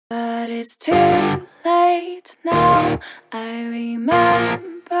it's too late now. I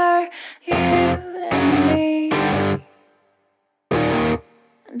remember you and me,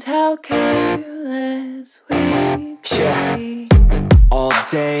 and how careless we could be. All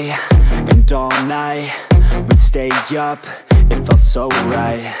day and all night, we'd stay up, it felt so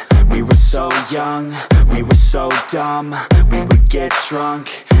right. We were so young, we were so dumb. We would get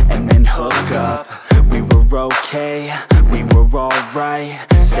drunk and then hook up. We were okay, we were alright,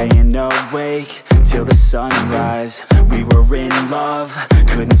 staying awake till the sunrise. We were in love,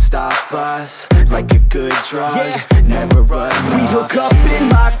 couldn't stop us, like a good drug, never run off. We'd hook up in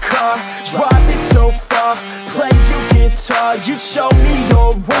my car, driving so far, play your guitar, you'd show me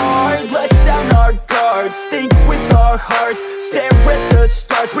your art. Let down our guards, think with our hearts, stare at the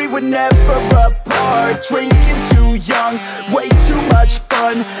stars. We were never apart, drinking too young, way too much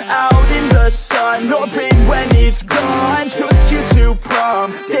fun, out in the sun, open when it's gone. Took you to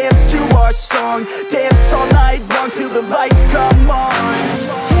prom, dance to our song, dance all night long till the lights come on.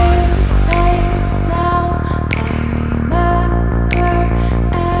 It's too late now, I remember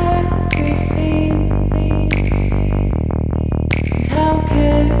everything, and how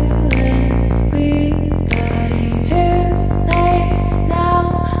careless we got. It's too late now,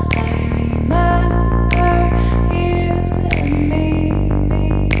 I remember you and me,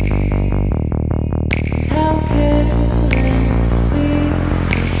 and how careless we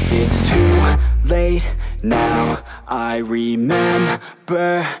got. It's too late now, I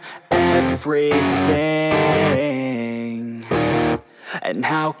remember everything, and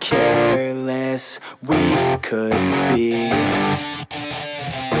how careless we could be,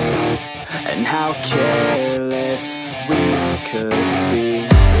 and how careless we could be,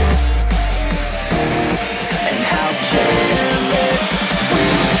 and how careless we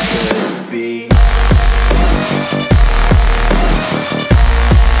could be.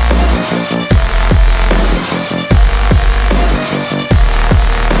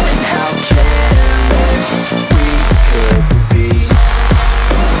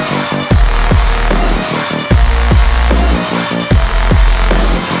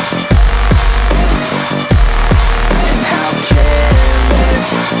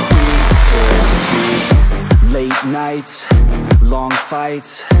 Nights, long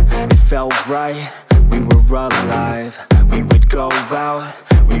fights, it felt right, we were alive. We would go out,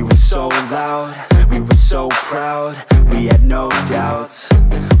 we were so loud, we were so proud, we had no doubts.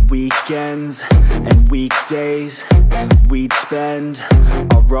 Weekends and weekdays, we'd spend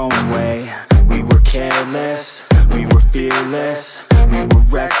our own way. We were careless, we were fearless, we were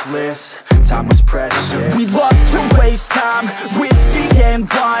reckless, time was precious. We loved to waste time, whiskey and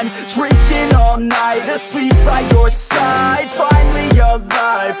wine, drinking all night, asleep by your side. Finally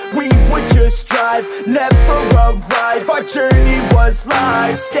alive, we would just drive, never arrive. Our journey was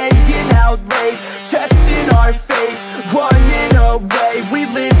live, staying out late, testing our fate, running away. We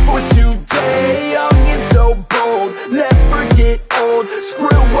live for today, young and so bold, never get old.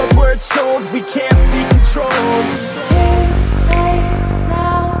 Screw what we're told, we can't be controlled. It's too late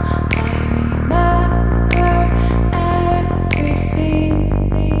now, I remember everything,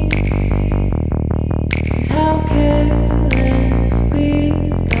 and how careless we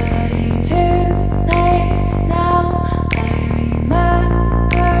got. It's too late now, I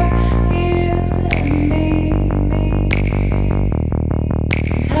remember you and me,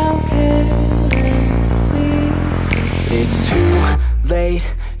 and how careless we got. It's too late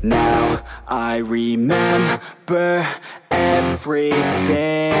now, I remember everything,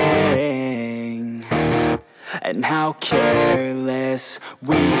 and how careless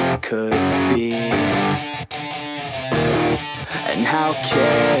we could be, and how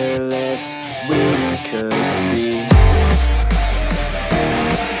careless we could be.